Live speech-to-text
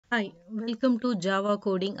Hi, welcome to Java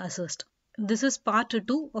Coding Assist. This is part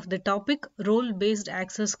 2 of the topic Role-Based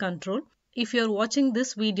Access Control. If you are watching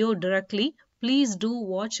this video directly, please do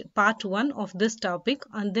watch part 1 of this topic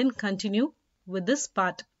and then continue with this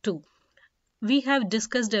part 2. We have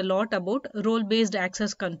discussed a lot about role-based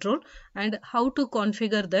access control and how to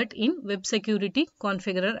configure that in Web Security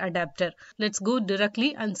Configurer Adapter. Let's go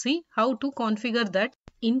directly and see how to configure that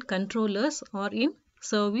in controllers or in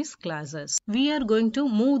service classes. We are going to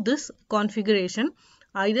move this configuration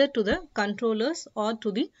either to the controllers or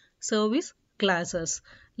to the service classes.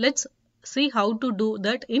 Let's see how to do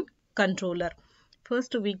that in controller.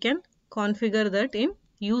 First, we can configure that in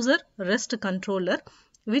user REST controller,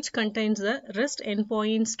 which contains the REST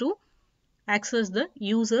endpoints to access the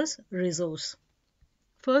user's resource.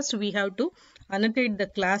 First, we have to annotate the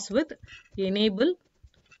class with enable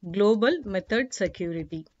global method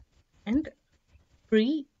security and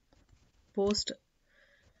pre-post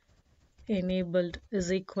enabled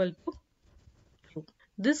is equal to true.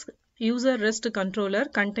 This user REST controller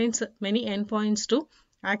contains many endpoints to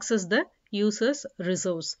access the user's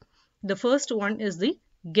resource. The first one is the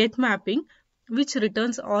get mapping, which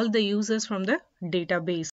returns all the users from the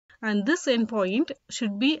database. And this endpoint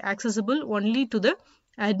should be accessible only to the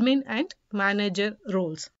admin and manager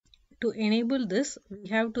roles. To enable this, we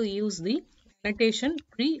have to use the annotation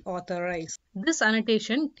pre-authorize. This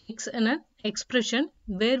annotation takes an expression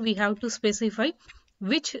where we have to specify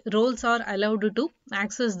which roles are allowed to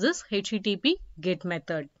access this HTTP GET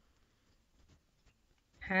method.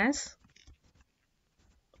 Has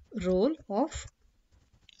role of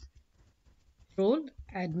role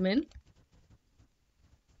admin,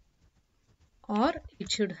 or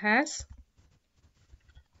it should has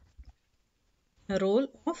a role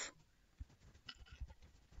of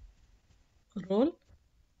role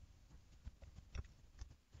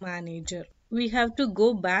manager. We have to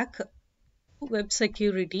go back to web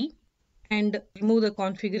security and remove the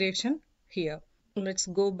configuration here. Let's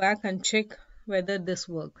go back and check whether this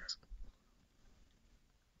works.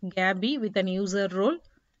 Gabby with an user role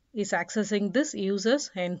is accessing this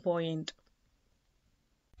user's endpoint.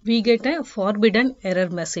 We get a forbidden error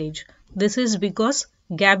message. This is because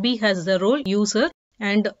Gabby has the role user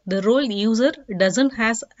and the role user doesn't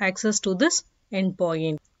have access to this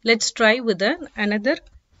endpoint. Let's try with another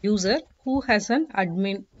user who has an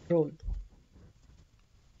admin role.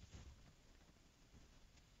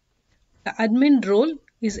 The admin role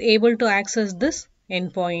is able to access this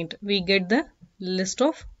endpoint. We get the list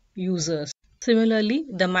of users. Similarly,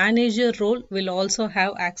 the manager role will also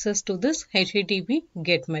have access to this HTTP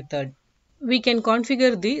GET method. We can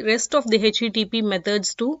configure the rest of the HTTP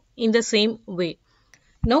methods too in the same way.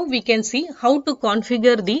 Now we can see how to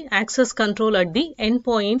configure the access control at the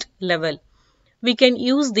endpoint level. We can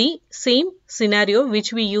use the same scenario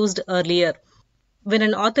which we used earlier. When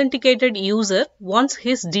an authenticated user wants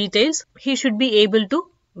his details, he should be able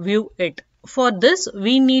to view it. For this,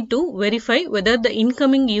 we need to verify whether the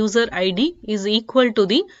incoming user ID is equal to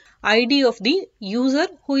the ID of the user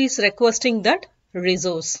who is requesting that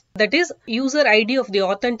resource. That is, user ID of the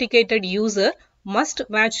authenticated user must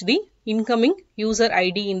match the incoming user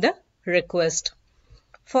ID in the request.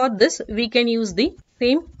 For this, we can use the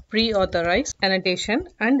same pre-authorize annotation,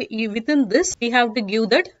 and within this, we have to give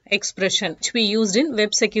that expression which we used in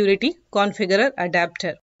Web Security Configurer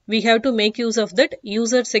Adapter. We have to make use of that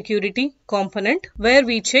user security component where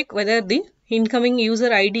we check whether the incoming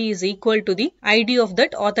user ID is equal to the ID of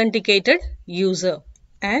that authenticated user.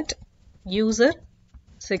 At user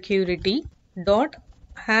security dot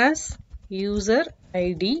has user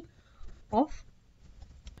ID of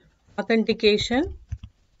authentication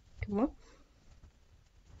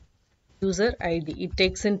user ID. It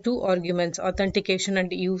takes in two arguments, authentication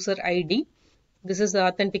and user ID. This is the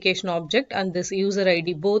authentication object and this user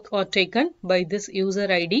ID. Both are taken by this user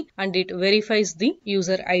ID and it verifies the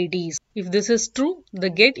user IDs. If this is true, the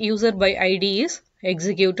get user by ID is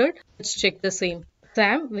executed. Let's check the same.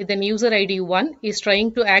 Sam with an user ID 1 is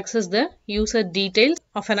trying to access the user details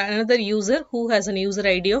of another user who has an user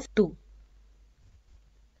ID of 2.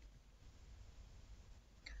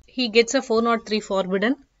 He gets a 403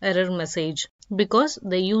 forbidden error message because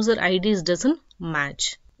the user IDs doesn't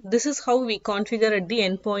match. This is how we configure at the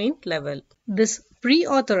endpoint level. This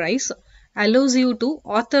pre-authorize allows you to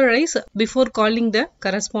authorize before calling the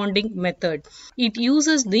corresponding method. It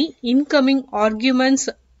uses the incoming arguments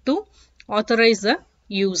to authorize the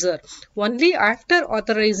user. Only after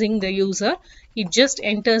authorizing the user, it just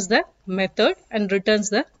enters the method and returns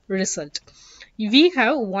the result. We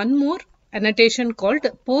have one more annotation called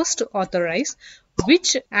post authorize,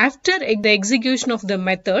 which after the execution of the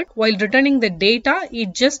method, while returning the data,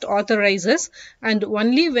 it just authorizes, and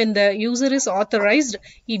only when the user is authorized,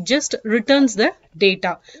 it just returns the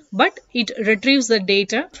data. But it retrieves the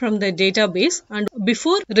data from the database, and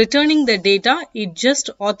before returning the data, it just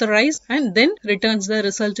authorizes and then returns the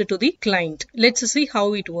result to the client. Let's see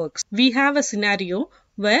how it works. We have a scenario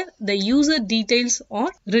where the user details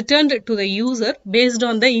are returned to the user based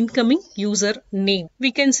on the incoming user name.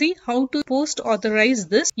 We can see how to post authorize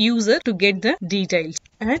this user to get the details.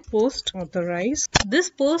 And post authorize. This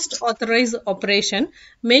post authorize operation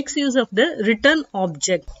makes use of the return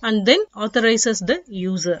object and then authorizes the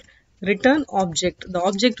user. Return object, the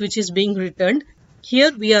object which is being returned.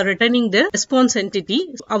 Here we are returning the response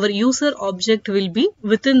entity. Our user object will be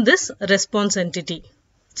within this response entity.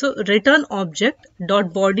 So return object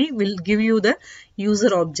dot body will give you the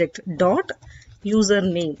user object dot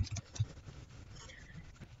username.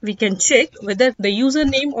 We can check whether the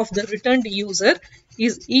username of the returned user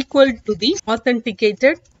is equal to the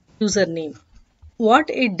authenticated username. What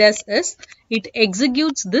it does is it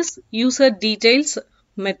executes this user details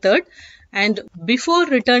method, and before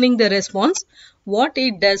returning the response, what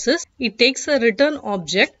it does is it takes a return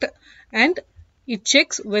object and it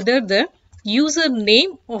checks whether the user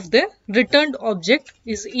name of the returned object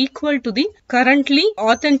is equal to the currently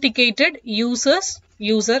authenticated user's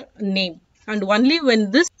user name. And only when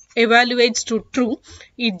this evaluates to true,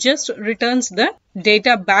 it just returns the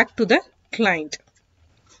data back to the client.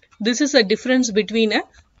 This is a difference between a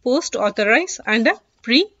post authorize and a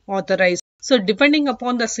pre-authorize. So depending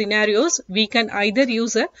upon the scenarios, we can either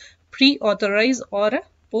use a pre-authorize or a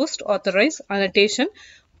post-authorize annotation.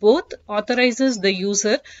 Both authorizes the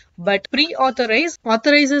user, but pre-authorize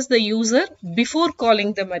authorizes the user before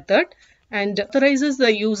calling the method and authorizes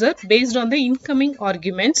the user based on the incoming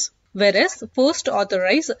arguments, whereas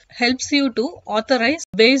post-authorize helps you to authorize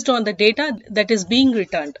based on the data that is being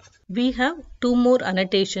returned. We have two more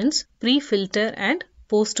annotations, pre-filter and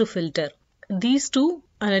post-filter. These two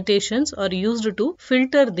annotations are used to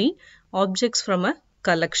filter the objects from a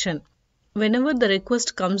collection. Whenever the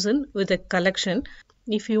request comes in with a collection,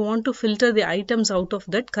 if you want to filter the items out of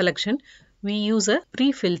that collection, we use a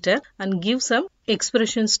pre-filter and give some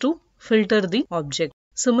expressions to filter the object.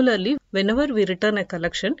 Similarly, whenever we return a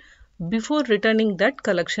collection, before returning that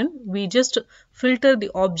collection, we just filter the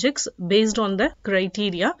objects based on the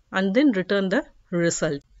criteria and then return the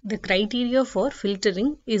result. The criteria for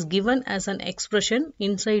filtering is given as an expression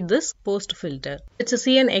inside this post filter. Let's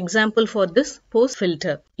see an example for this post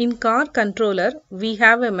filter. In car controller, we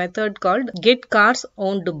have a method called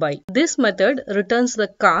getCarsOwnedBy. This method returns the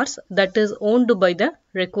cars that is owned by the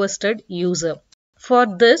requested user. For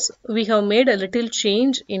this, we have made a little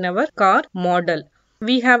change in our car model.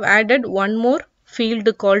 We have added one more field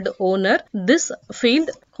called owner. This field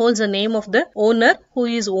holds the name of the owner who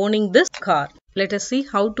is owning this car. Let us see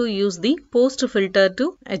how to use the post filter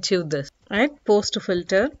to achieve this. At post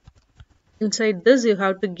filter, inside this you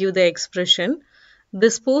have to give the expression.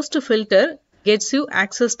 This post filter gets you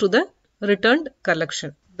access to the returned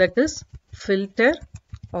collection. That is filter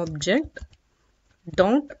object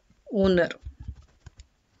dot owner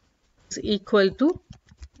is equal to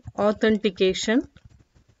authentication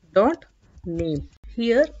dot name.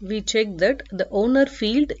 Here we check that the owner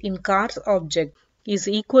field in cars object is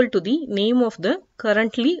equal to the name of the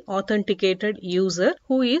currently authenticated user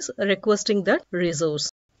who is requesting that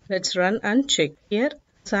resource. Let's run and check. Here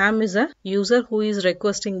Sam is a user who is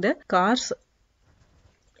requesting the cars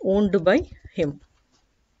owned by him.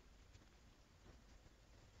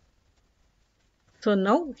 So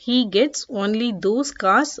now he gets only those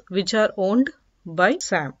cars which are owned by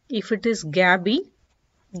Sam. If it is Gabby,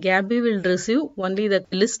 Gabby will receive only the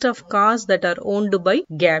list of cars that are owned by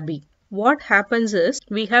Gabby. What happens is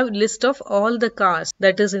we have list of all the cars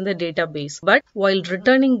that is in the database, but while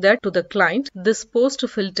returning that to the client, this post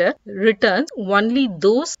filter returns only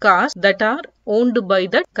those cars that are owned by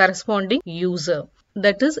the corresponding user.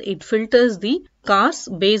 That is, it filters the cars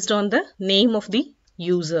based on the name of the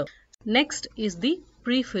user. Next is the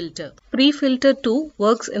pre-filter. Pre-filter too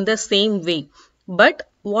works in the same way, but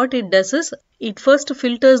what it does is it first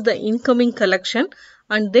filters the incoming collection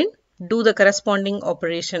and then do the corresponding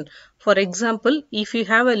operation. For example, if you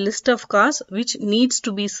have a list of cars which needs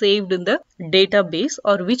to be saved in the database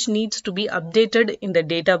or which needs to be updated in the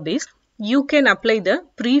database, you can apply the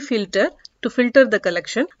pre-filter to filter the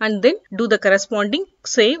collection and then do the corresponding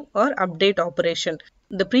save or update operation.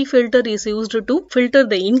 The pre-filter is used to filter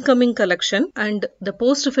the incoming collection and the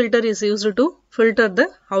post-filter is used to filter the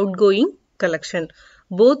outgoing collection.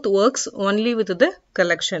 Both works only with the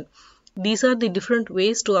collection. These are the different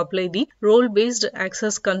ways to apply the role-based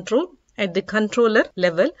access control at the controller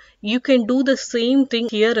level. You can do the same thing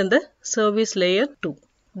here in the service layer too.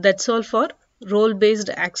 That's all for role-based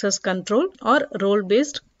access control or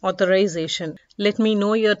role-based authorization. Let me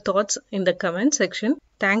know your thoughts in the comment section.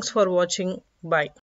 Thanks for watching. Bye.